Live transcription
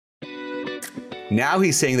Now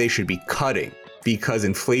he's saying they should be cutting because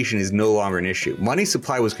inflation is no longer an issue. Money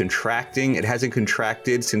supply was contracting. It hasn't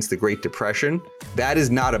contracted since the Great Depression. That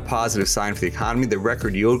is not a positive sign for the economy. The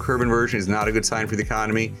record yield curve inversion is not a good sign for the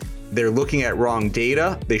economy. They're looking at wrong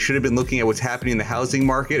data. They should have been looking at what's happening in the housing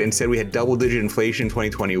market and said we had double-digit inflation in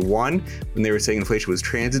 2021 when they were saying inflation was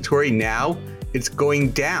transitory. Now it's going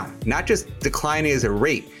down, not just declining as a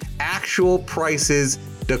rate, actual prices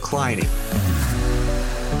declining.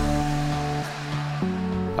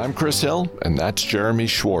 I'm Chris Hill, and that's Jeremy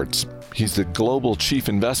Schwartz. He's the Global Chief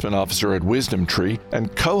Investment Officer at WisdomTree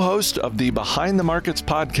and co-host of the Behind the Markets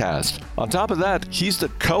podcast. On top of that, he's the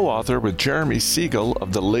co-author with Jeremy Siegel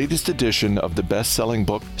of the latest edition of the best-selling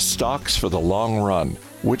book, Stocks for the Long Run,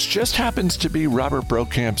 which just happens to be Robert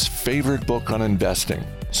Brokamp's favorite book on investing.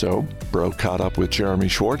 So, Bro caught up with Jeremy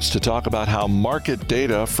Schwartz to talk about how market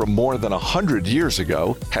data from more than 100 years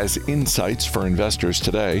ago has insights for investors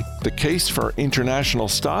today, the case for international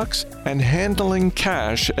stocks, and handling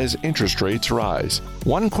cash as interest rates rise.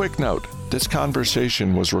 One quick note, this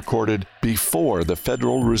conversation was recorded before the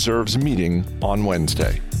Federal Reserve's meeting on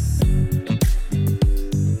Wednesday.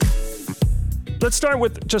 Let's start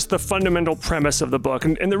with just the fundamental premise of the book.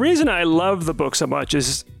 And the reason I love the book so much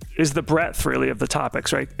is the breadth, really, of the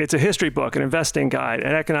topics, right? It's a history book, an investing guide,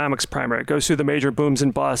 an economics primer. It goes through the major booms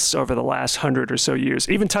and busts over the last 100 or so years.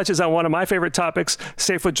 Even touches on one of my favorite topics,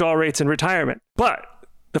 safe withdrawal rates and retirement. But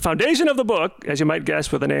the foundation of the book, as you might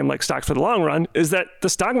guess with a name like Stocks for the Long Run, is that the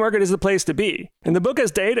stock market is the place to be. And the book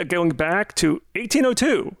has data going back to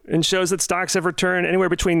 1802 and shows that stocks have returned anywhere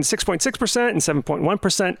between 6.6% and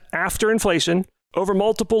 7.1% after inflation over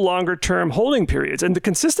multiple longer-term holding periods. And the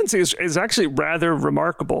consistency is actually rather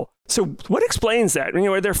remarkable. So what explains that?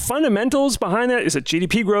 Are there fundamentals behind that? Is it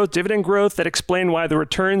GDP growth, dividend growth that explain why the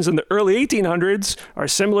returns in the early 1800s are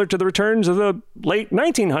similar to the returns of the late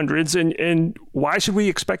 1900s? And why should we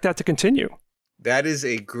expect that to continue? That is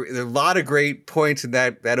a lot of great points in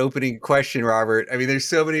that opening question, Robert. I mean, there's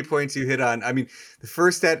so many points you hit on. I mean, the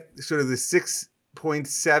first, that sort of the 6.7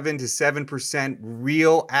 to 7%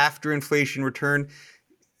 real after inflation return.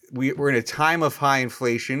 We're in a time of high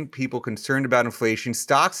inflation, people concerned about inflation.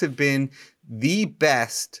 Stocks have been the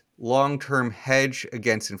best long-term hedge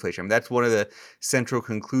against inflation. I mean, that's one of the central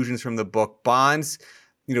conclusions from the book. Bonds,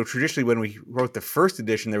 traditionally when we wrote the first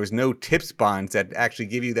edition, there was no TIPS bonds that actually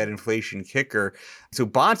give you that inflation kicker. So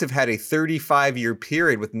bonds have had a 35-year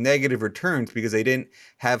period with negative returns because they didn't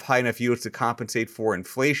have high enough yields to compensate for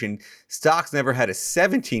inflation. Stocks never had a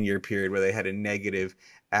 17-year period where they had a negative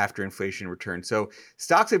after inflation return. So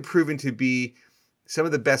stocks have proven to be some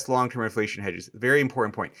of the best long-term inflation hedges. Very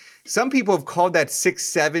important point. Some people have called that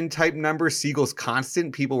 6-7 type number Siegel's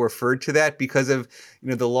constant. People referred to that because of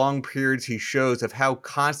the long periods he shows of how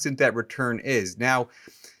constant that return is. Now,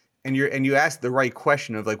 and you asked the right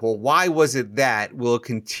question of like, well, why was it that? Will it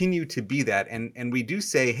continue to be that? And we do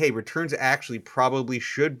say, hey, returns actually probably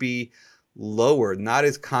should be lower, not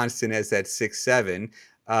as constant as that 6-7.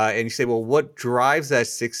 And you say, well, what drives that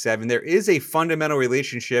 6-7? There is a fundamental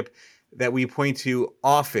relationship that we point to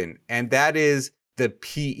often, and that is the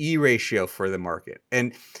PE ratio for the market.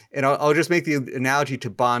 And I'll just make the analogy to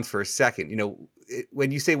bonds for a second.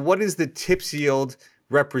 When you say, what does the TIPS yield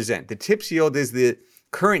represent? The TIPS yield is the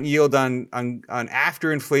current yield on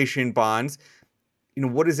after inflation bonds.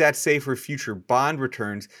 What does that say for future bond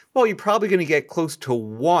returns? Well, you're probably going to get close to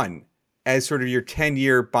 1 as sort of your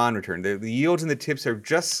 10-year bond return. The yields and the TIPS are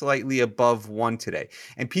just slightly above 1 today.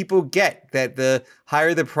 And people get that the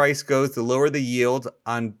higher the price goes, the lower the yield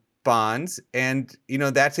on bonds. And,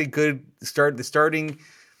 that's a good start. The starting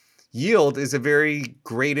yield is a very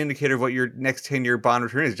great indicator of what your next 10-year bond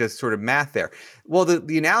return is, just sort of math there. Well,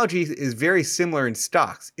 the analogy is very similar in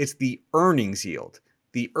stocks. It's the earnings yield.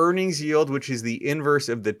 The earnings yield, which is the inverse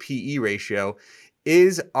of the PE ratio,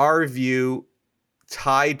 is our view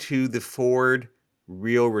tied to the forward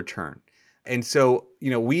real return. And so,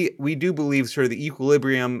 we do believe sort of the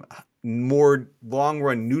equilibrium, more long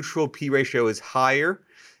run neutral P ratio is higher.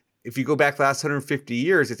 If you go back the last 150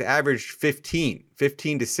 years, it's averaged 15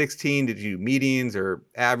 to 16 to do medians or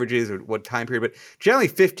averages or what time period, but generally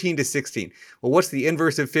 15 to 16. Well, what's the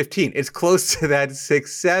inverse of 15? It's close to that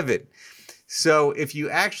 6-7. So if you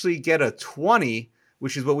actually get a 20,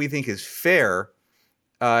 which is what we think is fair,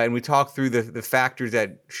 and we talk through the factors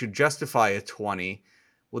that should justify a 20,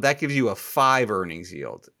 well, that gives you a 5 earnings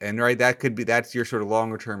yield. And right, that's your sort of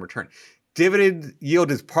longer term return. Dividend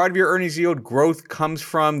yield is part of your earnings yield. Growth comes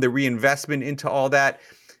from the reinvestment into all that.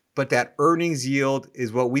 But that earnings yield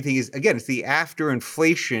is what we think is, again, it's the after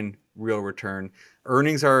inflation real return.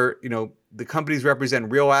 Earnings are, the companies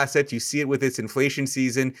represent real assets. You see it with its inflation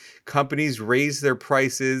season. Companies raise their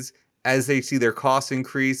prices as they see their costs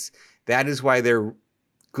increase. That is why they're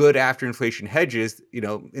good after inflation hedges.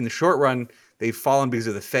 In the short run, they've fallen because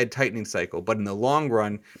of the Fed tightening cycle. But in the long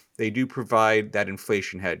run, they do provide that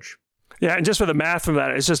inflation hedge. Yeah, and just for the math from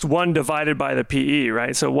that, it's just 1 divided by the PE,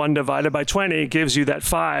 right? So 1 divided by 20 gives you that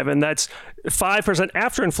 5, and that's 5%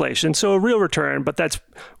 after inflation, so a real return. But that's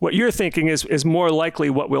what you're thinking is more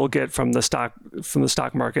likely what we'll get from the stock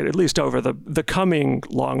market, at least over the coming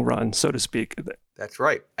long run, so to speak. That's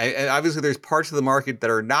right. And obviously, there's parts of the market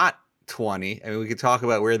that are not 20. I mean, we could talk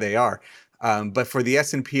about where they are. But for the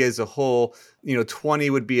S&P as a whole, 20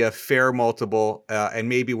 would be a fair multiple, and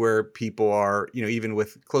maybe where people are, even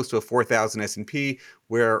with close to a 4,000 S&P,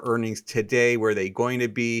 where earnings today, where they going to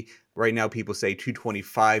be. Right now, people say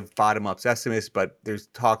 225 bottom-up estimates, but there's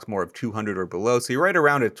talks more of 200 or below. So you're right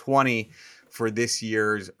around a 20 for this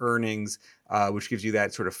year's earnings, which gives you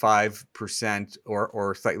that sort of 5%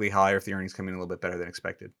 or slightly higher if the earnings come in a little bit better than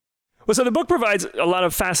expected. Well, so the book provides a lot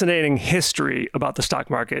of fascinating history about the stock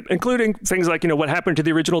market, including things like, what happened to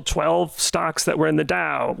the original 12 stocks that were in the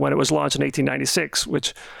Dow when it was launched in 1896,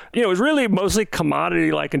 which, was really mostly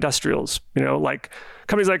commodity-like industrials, like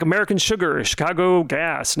companies like American Sugar, Chicago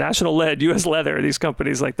Gas, National Lead, U.S. Leather, these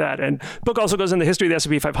companies like that. And the book also goes into the history of the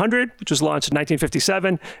S&P 500, which was launched in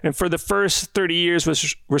 1957, and for the first 30 years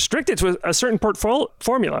was restricted to a certain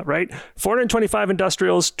formula, right? 425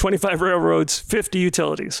 industrials, 25 railroads, 50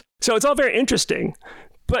 utilities. So it's all very interesting,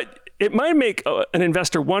 but it might make an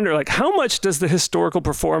investor wonder, like, how much does the historical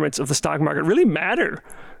performance of the stock market really matter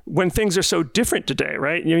when things are so different today,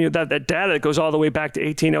 right? That data that goes all the way back to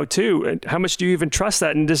 1802, and how much do you even trust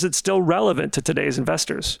that? And is it still relevant to today's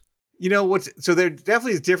investors? So there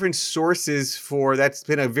definitely is different sources for, that's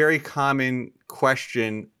been a very common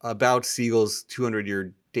question about Siegel's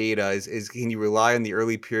 200-year data is can you rely on the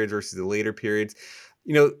early periods versus the later periods?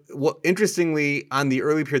 Interestingly, on the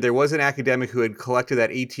early period, there was an academic who had collected that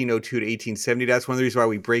 1802 to 1870. That's one of the reasons why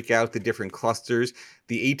we break out the different clusters.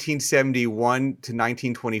 The 1871 to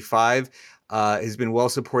 1925 has been well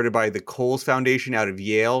supported by the Coles Foundation out of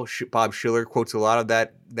Yale. Bob Schiller quotes a lot of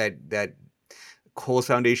that Coles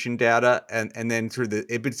Foundation data, and then sort of the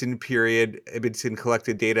Ibbotson period. Ibbotson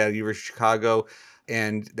collected data at the University of Chicago,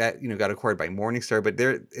 and that got acquired by Morningstar. But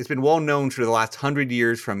it's been well known for the last 100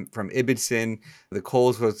 years from Ibbotson. The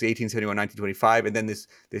Coles was 1871, 1925, and then this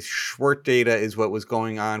Schwartz data is what was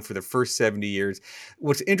going on for the first 70 years.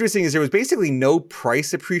 What's interesting is there was basically no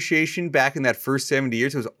price appreciation back in that first 70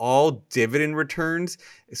 years. It was all dividend returns.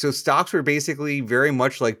 So stocks were basically very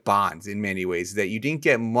much like bonds in many ways, that you didn't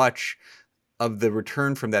get much of the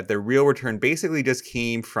return from that. The real return basically just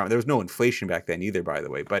came from, there was no inflation back then either, by the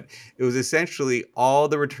way, but it was essentially all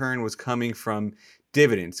the return was coming from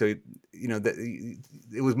dividends. So,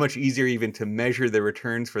 it was much easier even to measure the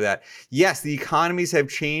returns for that. Yes, the economies have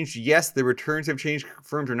changed. Yes, the returns have changed.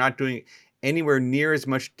 Firms are not doing anywhere near as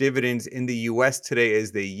much dividends in the US today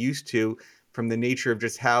as they used to, from the nature of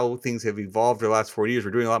just how things have evolved over the last 40 years.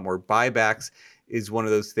 We're doing a lot more buybacks is one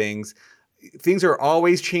of those things. Things are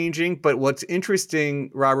always changing, but what's interesting,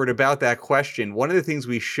 Robert, about that question, one of the things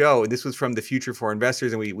we show, and this was from the Future for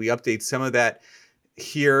Investors, and we update some of that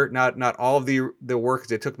here, not all of the work,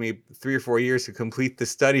 because it took me 3 or 4 years to complete the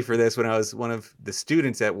study for this when I was one of the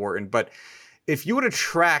students at Wharton. But if you were to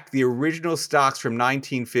track the original stocks from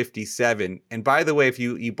 1957, and by the way, if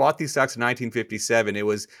you bought these stocks in 1957, it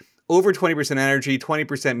was over 20% energy,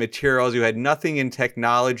 20% materials. You had nothing in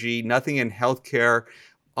technology, nothing in healthcare,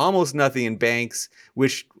 almost nothing in banks,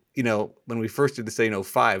 which, when we first did the study in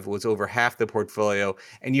 2005 was over half the portfolio.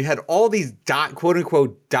 And you had all these quote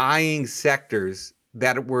unquote dying sectors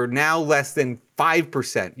that were now less than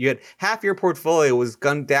 5%. You had half your portfolio was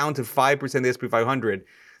gone down to 5% of the S&P 500.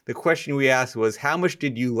 The question we asked was, how much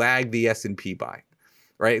did you lag the S&P by?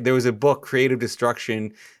 Right? There was a book, Creative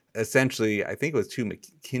Destruction. Essentially, I think it was 2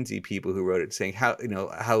 McKinsey people who wrote it, saying how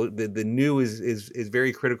the new is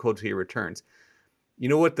very critical to your returns. You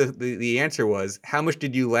know what the answer was? How much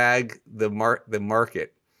did you lag the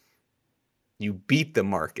market? You beat the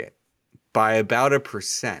market by about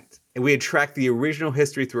 1%. And we had tracked the original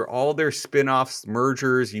history through all their spin-offs,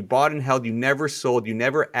 mergers. You bought and held. You never sold. You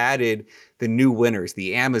never added the new winners,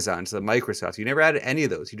 the Amazons, the Microsofts. You never added any of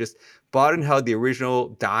those. You just bought and held the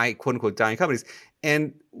original quote-unquote dying companies.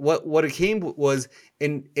 And what it came was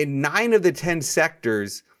in 9 of the 10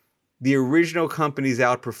 sectors, the original companies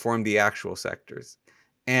outperformed the actual sectors.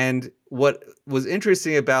 And what was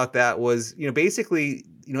interesting about that was, basically,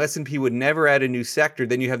 S&P would never add a new sector.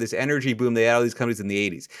 Then you have this energy boom. They add all these companies in the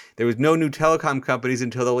 80s. There was no new telecom companies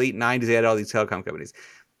until the late 90s. They added all these telecom companies.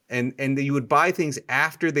 And you would buy things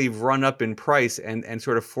after they've run up in price and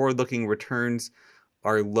sort of forward-looking returns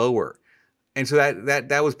are lower. And so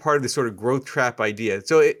that was part of the sort of growth trap idea.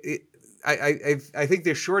 So I think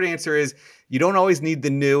the short answer is you don't always need the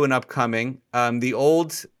new and upcoming. The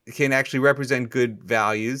old can actually represent good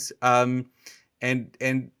values. And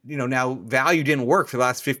now value didn't work for the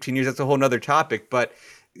last 15 years. That's a whole nother topic. But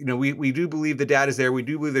we do believe the data is there. We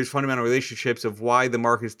do believe there's fundamental relationships of why the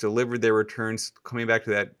markets delivered their returns. Coming back to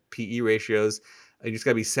that PE ratios, you just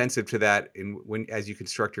got to be sensitive to that as you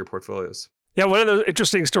construct your portfolios. Yeah, one of the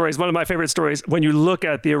interesting stories, one of my favorite stories, when you look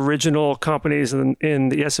at the original companies in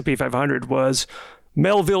the S&P 500 was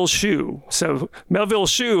Melville Shoe. So Melville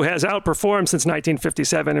Shoe has outperformed since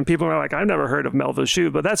 1957, and people are like, I've never heard of Melville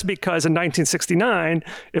Shoe, but that's because in 1969,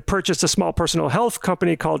 it purchased a small personal health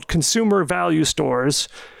company called Consumer Value Stores,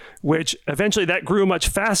 which eventually that grew much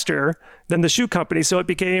faster than the shoe company. So it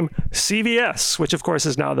became CVS, which of course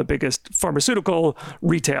is now the biggest pharmaceutical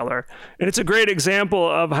retailer. And it's a great example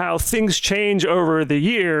of how things change over the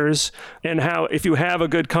years and how if you have a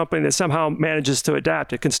good company that somehow manages to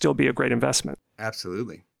adapt, it can still be a great investment.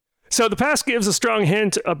 Absolutely. So the past gives a strong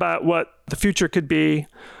hint about what the future could be.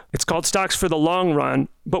 It's called stocks for the long run.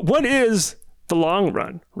 But what is the long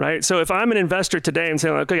run, right? So if I'm an investor today and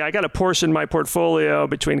saying, okay, I got to portion my portfolio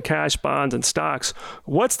between cash, bonds, and stocks,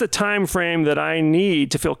 what's the time frame that I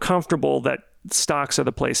need to feel comfortable that stocks are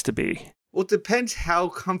the place to be? Well, it depends how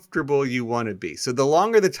comfortable you want to be. So the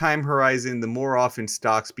longer the time horizon, the more often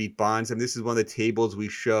stocks beat bonds. And this is one of the tables we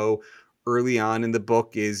show early on in the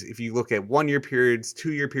book is if you look at 1 year periods,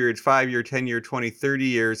 2 year periods, 5 year, 10 year, 20, 30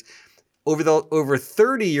 years, over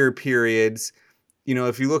 30-year periods,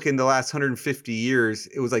 if you look in the last 150 years,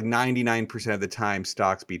 it was like 99% of the time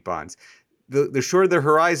stocks beat bonds. The shorter the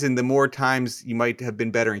horizon, the more times you might have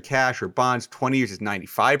been better in cash or bonds. 20 years is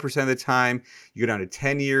 95% of the time. You go down to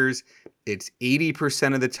 10 years, it's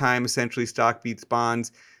 80% of the time, essentially, stock beats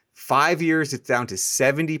bonds. 5 years, it's down to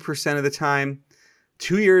 70% of the time.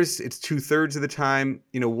 2 years, it's 2/3 of the time.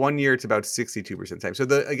 1 year, it's about 62% of the time. So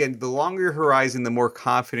the longer your horizon, the more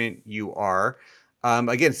confident you are.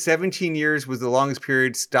 Again, 17 years was the longest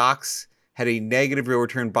period. Stocks had a negative real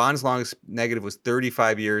return. Bonds' longest negative was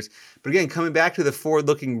 35 years. But again, coming back to the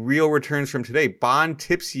forward-looking real returns from today, bond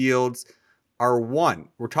tips yields are 1.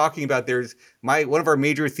 We're talking about one of our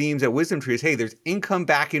major themes at WisdomTree is, hey, there's income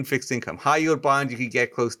back in fixed income. High yield bonds, you could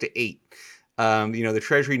get close to 8. The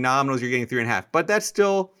treasury nominals, you're getting 3.5. But that's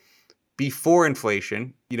still before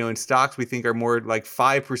inflation. In stocks, we think are more like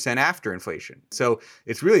 5% after inflation. So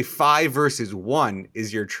it's really 5 versus 1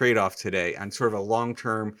 is your trade-off today on sort of a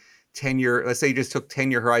long-term 10-year, let's say you just took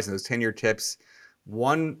 10-year horizon, those 10-year tips, a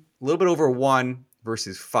little bit over 1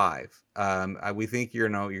 versus 5. We think you're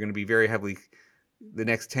going to be very heavily, the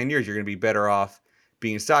next 10 years, you're going to be better off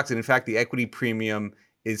being in stocks. And in fact, the equity premium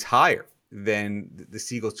is higher than the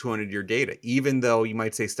Siegel's 200-year data. Even though you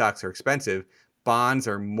might say stocks are expensive, bonds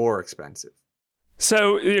are more expensive.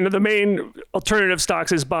 So, the main alternative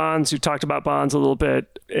stocks is bonds. You talked about bonds a little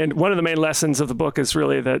bit. And one of the main lessons of the book is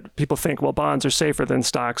really that people think, well, bonds are safer than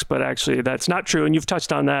stocks, but actually that's not true. And you've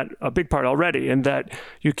touched on that a big part already, in that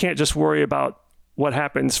you can't just worry about what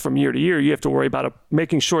happens from year to year. You have to worry about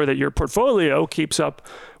making sure that your portfolio keeps up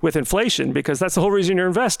with inflation, because that's the whole reason you're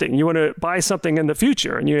investing. You want to buy something in the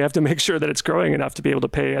future, and you have to make sure that it's growing enough to be able to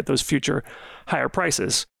pay at those future higher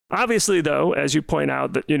prices. Obviously, though, as you point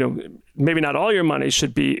out, that maybe not all your money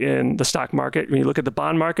should be in the stock market. When you look at the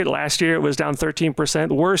bond market, last year it was down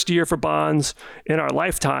 13%, worst year for bonds in our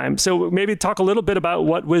lifetime. So maybe talk a little bit about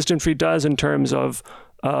what WisdomTree does in terms of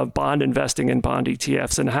bond investing in bond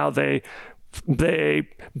ETFs and how they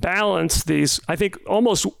balance these, I think,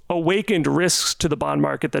 almost awakened risks to the bond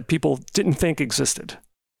market that people didn't think existed.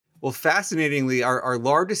 Well, fascinatingly, our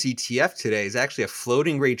largest ETF today is actually a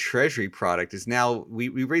floating rate treasury product. We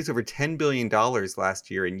raised over $10 billion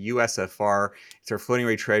last year in USFR. It's our floating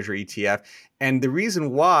rate treasury ETF. And the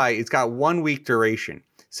reason why, it's got 1 week duration.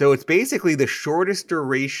 So it's basically the shortest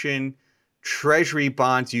duration treasury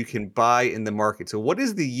bonds you can buy in the market. So what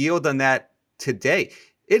is the yield on that today?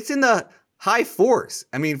 It's in the high 4s.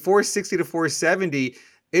 460 to 470.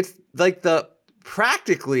 It's like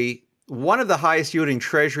practically one of the highest yielding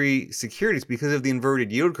treasury securities because of the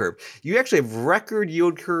inverted yield curve. You actually have record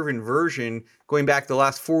yield curve inversion going back the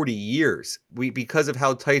last 40 years. Because of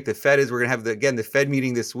how tight the Fed is, we're going to have the Fed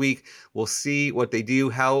meeting this week. We'll see what they do,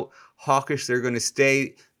 how hawkish they're going to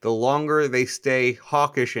stay. The longer they stay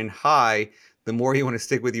hawkish and high, the more you want to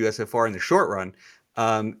stick with USFR in the short run.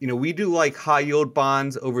 We do like high yield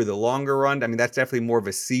bonds over the longer run. That's definitely more of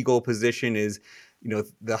a Siegel position, is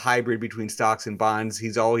the hybrid between stocks and bonds.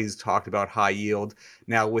 He's always talked about high yield.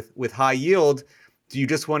 Now with high yield, do you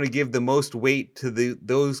just want to give the most weight to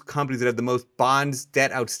those companies that have the most bonds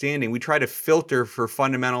debt outstanding? We try to filter for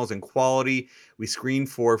fundamentals and quality. We screen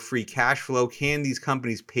for free cash flow. Can these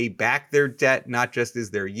companies pay back their debt, not just is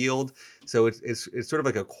their yield? So it's sort of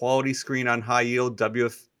like a quality screen on high yield.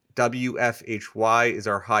 WFHY is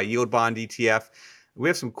our high yield bond ETF. We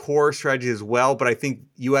have some core strategies as well, but I think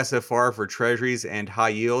USFR for treasuries and high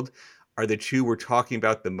yield are the two we're talking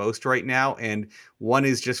about the most right now. And one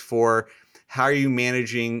is just for how are you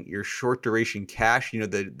managing your short duration cash?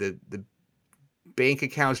 The bank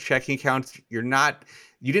accounts, checking accounts,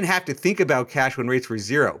 you didn't have to think about cash when rates were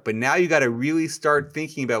zero, but now you got to really start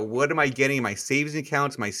thinking about what am I getting in my savings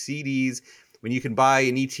accounts, my CDs, when you can buy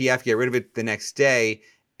an ETF, get rid of it the next day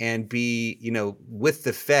and be, with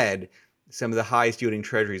the Fed, some of the highest yielding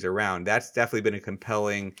treasuries around. That's definitely been a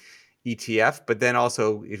compelling ETF, but then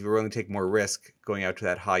also if you're willing to take more risk, going out to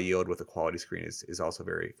that high yield with a quality screen is also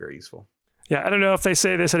very, very useful. Yeah, I don't know if they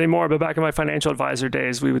say this anymore, but back in my financial advisor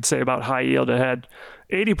days, we would say about high yield ahead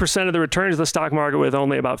 80% of the returns of the stock market with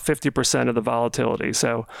only about 50% of the volatility.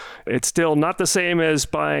 So it's still not the same as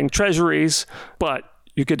buying treasuries, but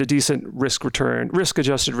you get a decent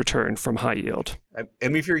risk-adjusted return from high yield. I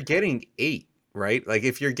mean, if you're getting 8, right? Like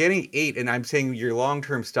if you're getting 8 and I'm saying your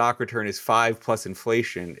long-term stock return is 5 plus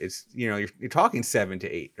inflation, it's, you're talking 7 to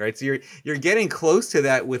 8, right? So you're getting close to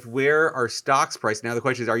that with where our stocks price. Now the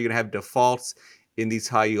question is, are you going to have defaults in these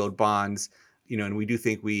high yield bonds? And we do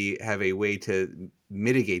think we have a way to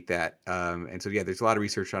mitigate that. And so, yeah, there's a lot of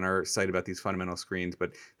research on our site about these fundamental screens,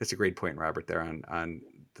 but that's a great point, Robert, there on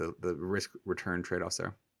the risk return trade-offs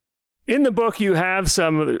there. In the book, you have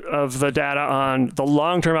some of the data on the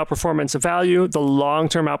long-term outperformance of value, the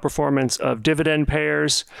long-term outperformance of dividend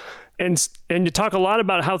payers, and you talk a lot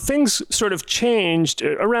about how things sort of changed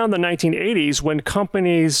around the 1980s when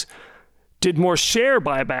companies did more share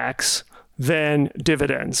buybacks than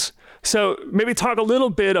dividends. So maybe talk a little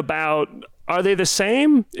bit about, are they the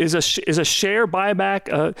same? Is a share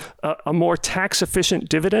buyback a more tax-efficient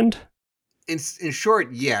dividend? In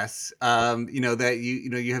short, yes. That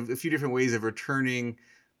you have a few different ways of returning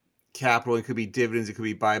capital. It could be dividends, it could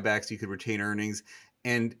be buybacks. You could retain earnings,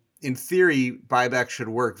 and in theory, buybacks should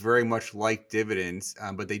work very much like dividends.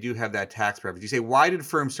 But they do have that tax preference. You say, why did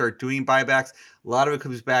firms start doing buybacks? A lot of it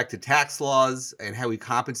comes back to tax laws and how we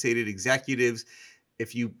compensated executives.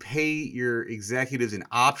 If you pay your executives in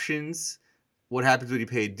options, what happens when you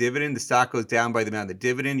pay a dividend? The stock goes down by the amount of the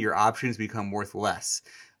dividend. Your options become worth less.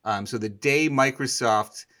 So the day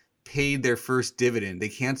Microsoft paid their first dividend, they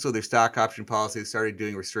canceled their stock option policy and started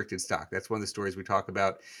doing restricted stock. That's one of the stories we talk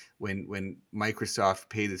about when Microsoft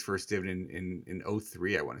paid its first dividend in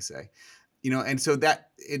 2003, I want to say. And so that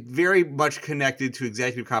it very much connected to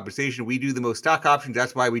executive compensation. We do the most stock options.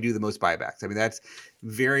 That's why we do the most buybacks. I mean, that's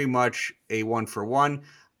very much a 1-for-1.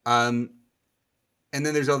 And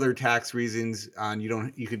then there's other tax reasons.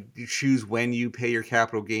 You could choose when you pay your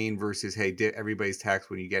capital gain versus, hey, everybody's taxed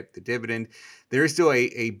when you get the dividend. There is still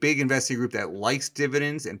a big investing group that likes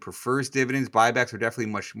dividends and prefers dividends. Buybacks are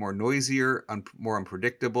definitely much more noisier, more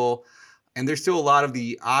unpredictable. And there's still a lot of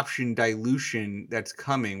the option dilution that's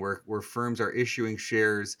coming where firms are issuing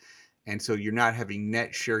shares. And so you're not having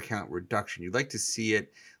net share count reduction. You'd like to see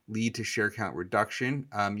it lead to share count reduction.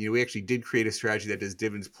 We actually did create a strategy that does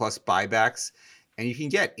dividends plus buybacks. And you can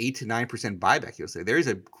get 8 to 9% buyback. You'll say there is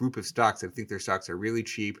a group of stocks that think their stocks are really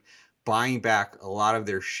cheap, buying back a lot of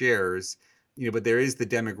their shares. But there is the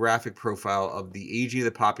demographic profile of the aging of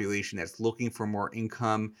the population that's looking for more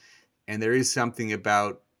income, and there is something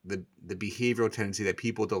about the behavioral tendency that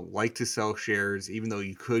people don't like to sell shares, even though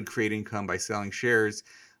you could create income by selling shares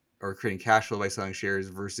or creating cash flow by selling shares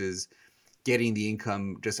versus getting the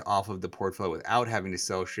income just off of the portfolio without having to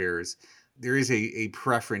sell shares. There is a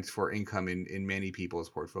preference for income in many people's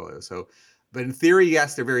portfolios. So, but in theory,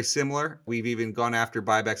 yes, they're very similar. We've even gone after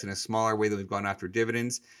buybacks in a smaller way than we've gone after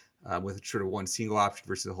dividends, with sort of one single option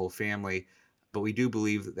versus the whole family. But we do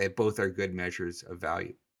believe that both are good measures of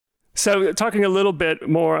value. So talking a little bit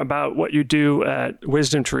more about what you do at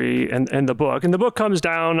WisdomTree and the book. And the book comes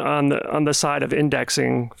down on the side of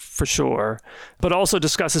indexing for sure, but also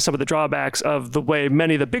discusses some of the drawbacks of the way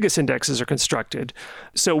many of the biggest indexes are constructed.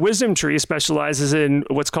 So WisdomTree specializes in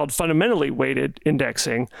what's called fundamentally weighted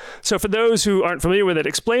indexing. So for those who aren't familiar with it,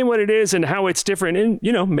 explain what it is and how it's different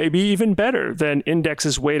and, maybe even better than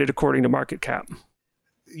indexes weighted according to market cap.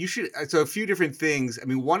 So a few different things. I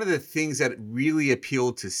mean, one of the things that really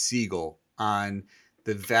appealed to Siegel on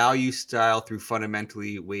the value style through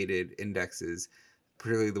fundamentally weighted indexes,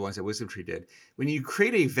 particularly the ones that WisdomTree did. When you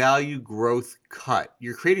create a value growth cut,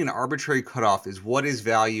 you're creating an arbitrary cutoff is what is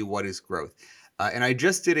value, what is growth. And I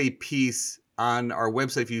just did a piece on our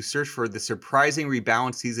website. If you search for the surprising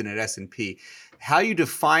rebalance season at S&P, how you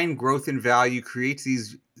define growth and value creates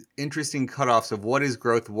these interesting cutoffs of what is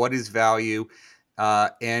growth, what is value,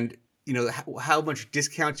 and how much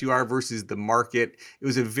discounts you are versus the market. It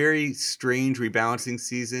was a very strange rebalancing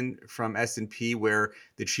season from S&P where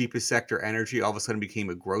the cheapest sector, energy, all of a sudden became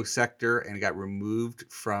a growth sector and got removed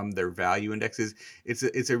from their value indexes.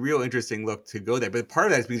 It's a real interesting look to go there. But part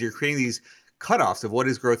of that is because you're creating these cutoffs of what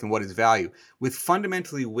is growth and what is value. With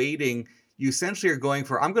fundamentally weighting, you essentially are going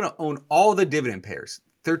for, I'm going to own all the dividend payers,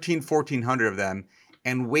 1,400 of them,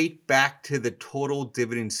 and weight back to the total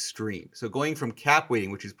dividend stream. So going from cap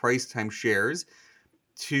weighting, which is price times shares,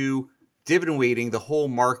 to dividend weighting, the whole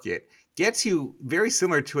market, gets you very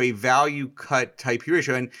similar to a value cut type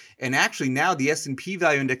ratio. And actually now the S&P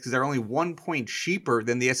value indexes are only 1 point cheaper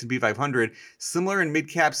than the S&P 500, similar in mid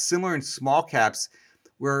caps, similar in small caps,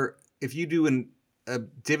 where if you do a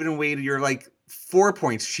dividend weighted, you're like 4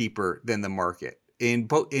 points cheaper than the market in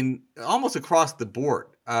almost across the board.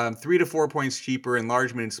 3 to 4 points cheaper in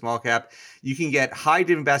large, mid, and small cap. You can get high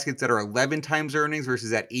dividend baskets that are 11 times earnings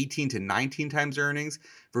versus at 18 to 19 times earnings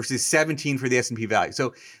versus 17 for the S&P value.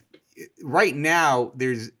 So right now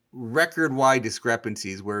there's record wide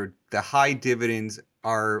discrepancies where the high dividends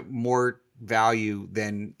are more value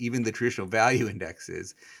than even the traditional value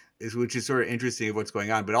indexes, which is sort of interesting of what's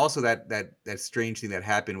going on. But also that strange thing that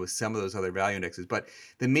happened with some of those other value indexes. But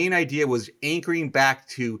the main idea was anchoring back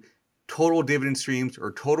to total dividend streams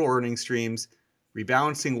or total earning streams,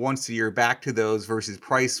 rebalancing once a year back to those versus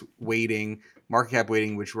price weighting, market cap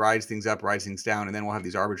weighting, which rides things up, rides things down, and then we'll have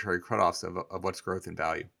these arbitrary cutoffs of what's growth and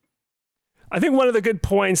value. I think one of the good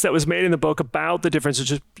points that was made in the book about the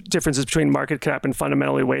differences between market cap and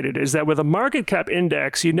fundamentally weighted is that with a market cap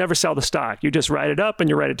index, you never sell the stock. You just write it up and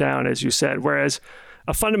you write it down, as you said. Whereas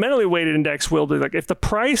a fundamentally weighted index will do, like, if the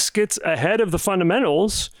price gets ahead of the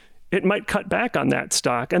fundamentals, it might cut back on that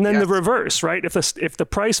stock. And then the reverse, right? If the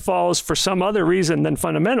price falls for some other reason than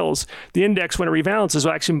fundamentals, the index, when it rebalances,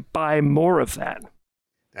 will actually buy more of that.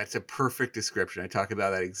 That's a perfect description. I talk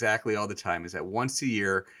about that exactly all the time, is that once a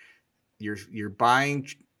year, you're buying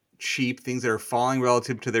cheap things that are falling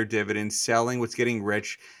relative to their dividends, selling what's getting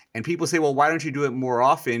rich. And people say, well, why don't you do it more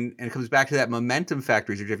often? And it comes back to that momentum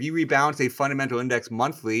factor. If you rebalance a fundamental index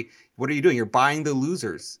monthly, what are you doing? You're buying the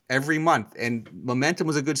losers every month. And momentum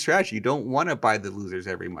was a good strategy. You don't want to buy the losers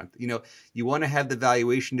every month. You want to have the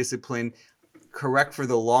valuation discipline correct for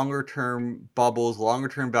the longer term bubbles, longer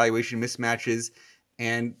term valuation mismatches.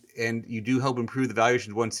 And you do help improve the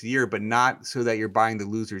valuations once a year, but not so that you're buying the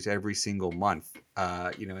losers every single month.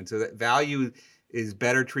 And so that value is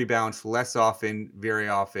better to rebalance less often, very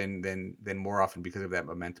often than more often because of that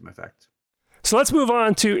momentum effect. So let's move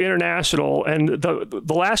on to international. And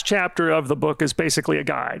the last chapter of the book is basically a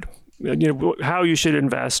guide, how you should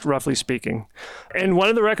invest, roughly speaking. And one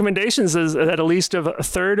of the recommendations is that at least a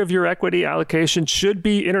third of your equity allocation should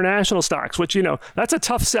be international stocks, which, that's a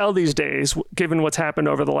tough sell these days, given what's happened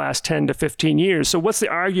over the last 10 to 15 years. So what's the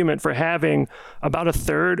argument for having about a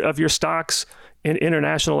third of your stocks in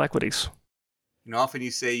international equities? Often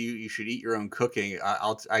you say you should eat your own cooking.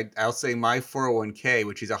 I'll say my 401k,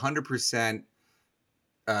 which is 100%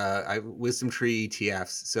 WisdomTree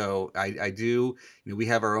ETFs. So I do, we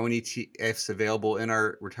have our own ETFs available in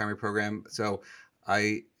our retirement program. So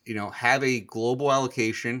I, have a global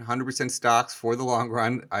allocation, 100% stocks for the long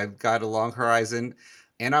run. I've got a long horizon,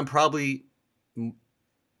 and I'm probably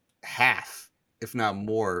half, if not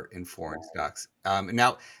more, in foreign stocks.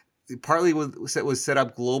 Now, partly was set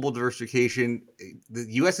up global diversification. The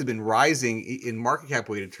U.S. has been rising in market cap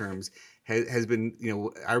weighted terms. Has been,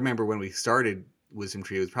 I remember when we started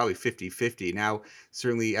WisdomTree, it was probably 50-50. Now,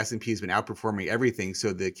 certainly S&P has been outperforming everything.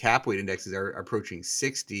 So the cap weight indexes are approaching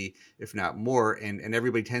 60, if not more. And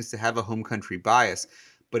everybody tends to have a home country bias.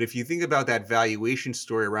 But if you think about that valuation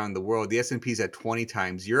story around the world, the S&P is at 20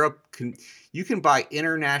 times. You can buy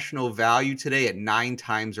international value today at 9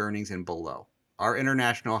 times earnings and below. Our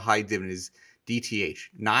international high dividend is DTH,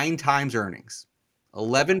 9 times earnings,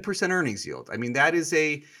 11% earnings yield. I mean, that is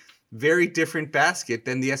a very different basket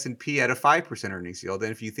than the S&P at a 5% earnings yield.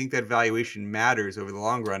 And if you think that valuation matters over the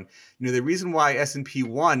long run, the reason why S&P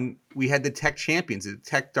won, we had the tech champions, the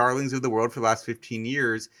tech darlings of the world for the last 15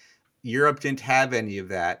 years. Europe didn't have any of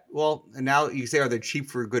that. Well, and now you say, are they cheap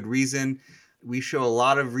for a good reason? We show a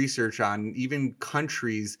lot of research on even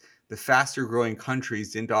countries. The faster growing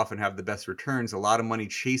countries didn't often have the best returns. A lot of money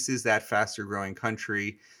chases that faster growing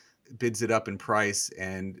country. bids it up in price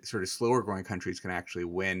and sort of slower growing countries can actually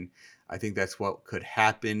win. I think that's what could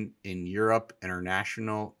happen in Europe,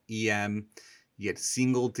 international, EM. You get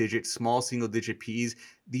small single digit PEs.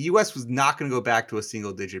 The US was not going to go back to a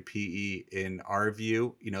single digit PE in our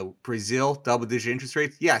view. Brazil, double digit interest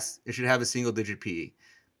rates. Yes, it should have a single digit PE.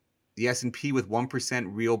 The S&P with 1%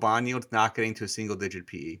 real bond yield, not getting to a single digit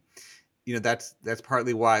PE. That's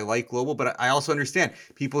partly why I like global, but I also understand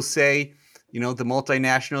people say, the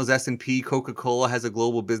multinationals, S&P, Coca-Cola has a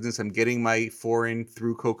global business. I'm getting my foreign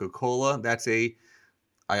through Coca-Cola.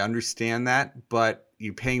 I understand that, but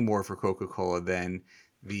you're paying more for Coca-Cola than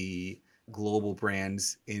the global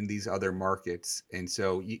brands in these other markets. And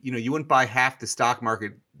so, you wouldn't buy half the stock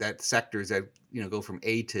market, that sectors that, go from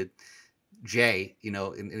A to J,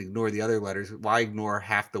 and ignore the other letters. Why ignore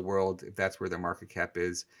half the world if that's where their market cap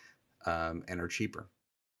is, and are cheaper?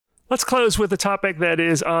 Let's close with a topic that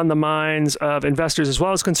is on the minds of investors as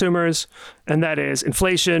well as consumers, and that is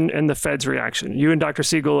inflation and the Fed's reaction. You and Dr.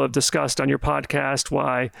 Siegel have discussed on your podcast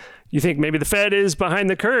why you think maybe the Fed is behind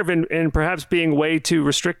the curve and perhaps being way too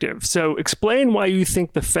restrictive. So explain why you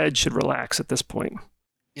think the Fed should relax at this point.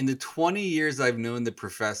 In the 20 years I've known the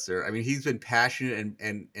professor, he's been passionate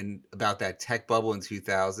and about that tech bubble in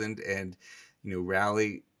 2000 and,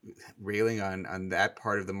 railing on that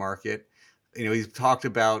part of the market. He's talked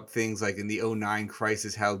about things like in the 2009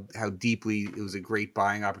 crisis, how deeply it was a great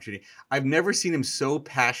buying opportunity. I've never seen him so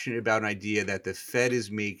passionate about an idea that the Fed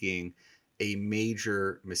is making a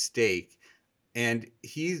major mistake. And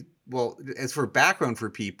as for background for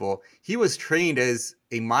people, he was trained as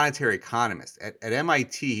a monetary economist at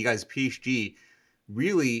MIT. He got his PhD.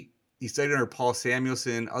 Really, he studied under Paul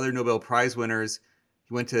Samuelson, other Nobel Prize winners.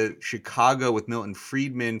 He went to Chicago with Milton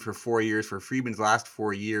Friedman for 4 years, for Friedman's last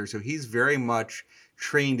 4 years. So he's very much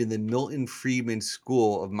trained in the Milton Friedman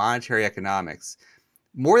School of Monetary Economics.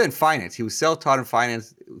 More than finance. He was self-taught in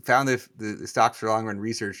finance, found the stocks for long run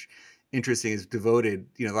research interesting, is devoted,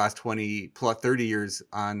 the last 20 plus 30 years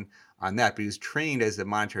on that. But he was trained as a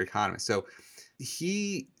monetary economist. So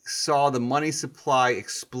he saw the money supply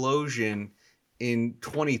explosion in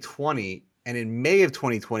 2020. And in May of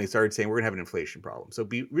 2020, started saying we're going to have an inflation problem. So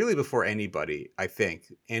really before anybody, I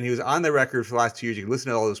think. And he was on the record for the last 2 years. You can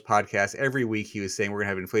listen to all those podcasts. Every week he was saying we're going to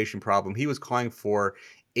have an inflation problem. He was calling for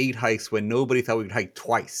 8 hikes when nobody thought we would hike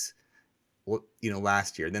twice,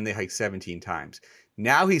 last year. Then they hiked 17 times.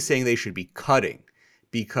 Now he's saying they should be cutting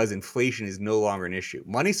because inflation is no longer an issue.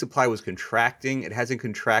 Money supply was contracting. It hasn't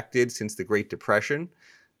contracted since the Great Depression.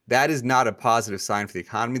 That is not a positive sign for the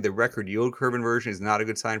economy. The record yield curve inversion is not a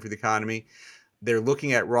good sign for the economy. They're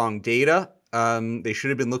looking at wrong data. They should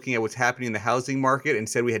have been looking at what's happening in the housing market.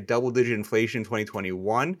 Instead, we had double-digit inflation in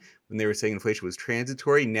 2021 when they were saying inflation was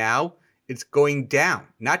transitory. Now it's going down,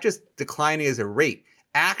 not just declining as a rate.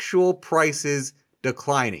 Actual prices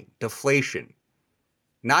declining, deflation.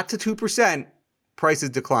 Not to 2%, prices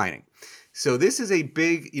declining. So this is a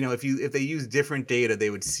big, if they use different data, they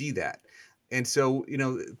would see that. And so,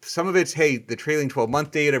 some of it's, hey, the trailing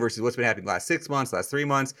 12-month data versus what's been happening the last 6 months, last 3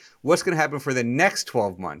 months, what's going to happen for the next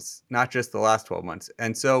 12 months, not just the last 12 months.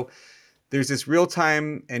 And so there's this real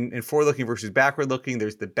time and forward-looking versus backward-looking.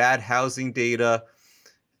 There's the bad housing data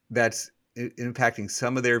that's impacting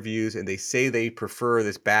some of their views, and they say they prefer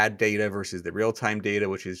this bad data versus the real-time data,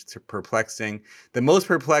 which is perplexing. The most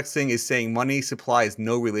perplexing is saying money supply has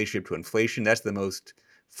no relationship to inflation. That's the most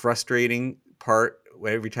frustrating part.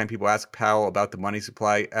 Every time people ask Powell about the money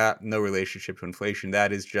supply, no relationship to inflation.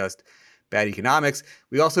 That is just bad economics.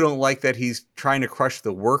 We also don't like that he's trying to crush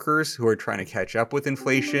the workers who are trying to catch up with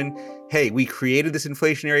inflation. Hey, we created this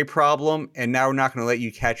inflationary problem, and now we're not going to let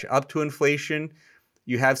you catch up to inflation.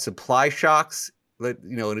 You have supply shocks. A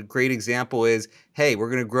great example is, hey, we're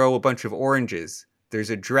going to grow a bunch of oranges. There's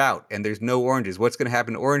a drought, and there's no oranges. What's going to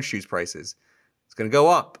happen to orange juice prices? It's going to go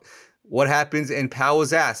up. What happens, and Powell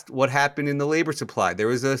was asked, what happened in the labor supply? There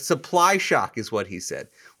was a supply shock is what he said.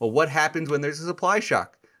 Well, what happens when there's a supply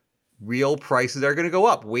shock? Real prices are going to go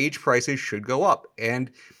up. Wage prices should go up.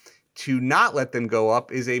 And to not let them go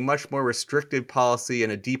up is a much more restrictive policy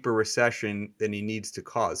and a deeper recession than he needs to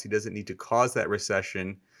cause. He doesn't need to cause that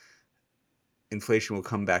recession. Inflation will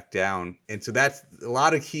come back down. And so that's a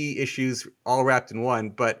lot of key issues all wrapped in one.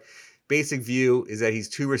 But basic view is that he's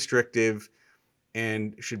too restrictive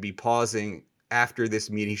and should be pausing after this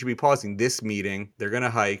meeting. He should be pausing this meeting. They're going to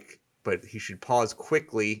hike, but he should pause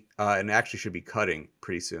quickly and actually should be cutting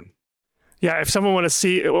pretty soon. Yeah, if someone wants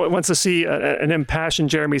to see an impassioned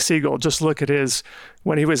Jeremy Siegel, just look at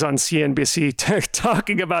when he was on CNBC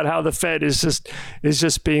talking about how the Fed is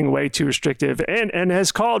just being way too restrictive and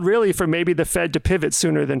has called really for maybe the Fed to pivot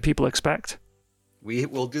sooner than people expect. We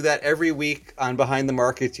will do that every week on Behind the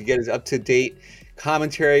Markets. You get us up-to-date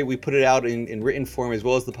commentary. We put it out in written form as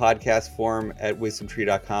well as the podcast form at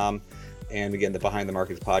WisdomTree.com. And again, the Behind the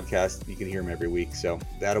Markets podcast, you can hear them every week. So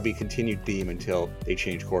that'll be a continued theme until they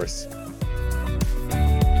change course.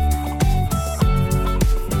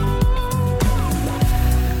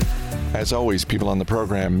 As always, people on the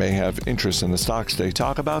program may have interest in the stocks they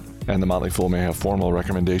talk about, and the Motley Fool may have formal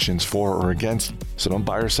recommendations for or against, so don't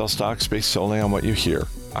buy or sell stocks based solely on what you hear.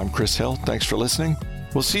 I'm Chris Hill. Thanks for listening.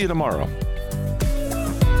 We'll see you tomorrow.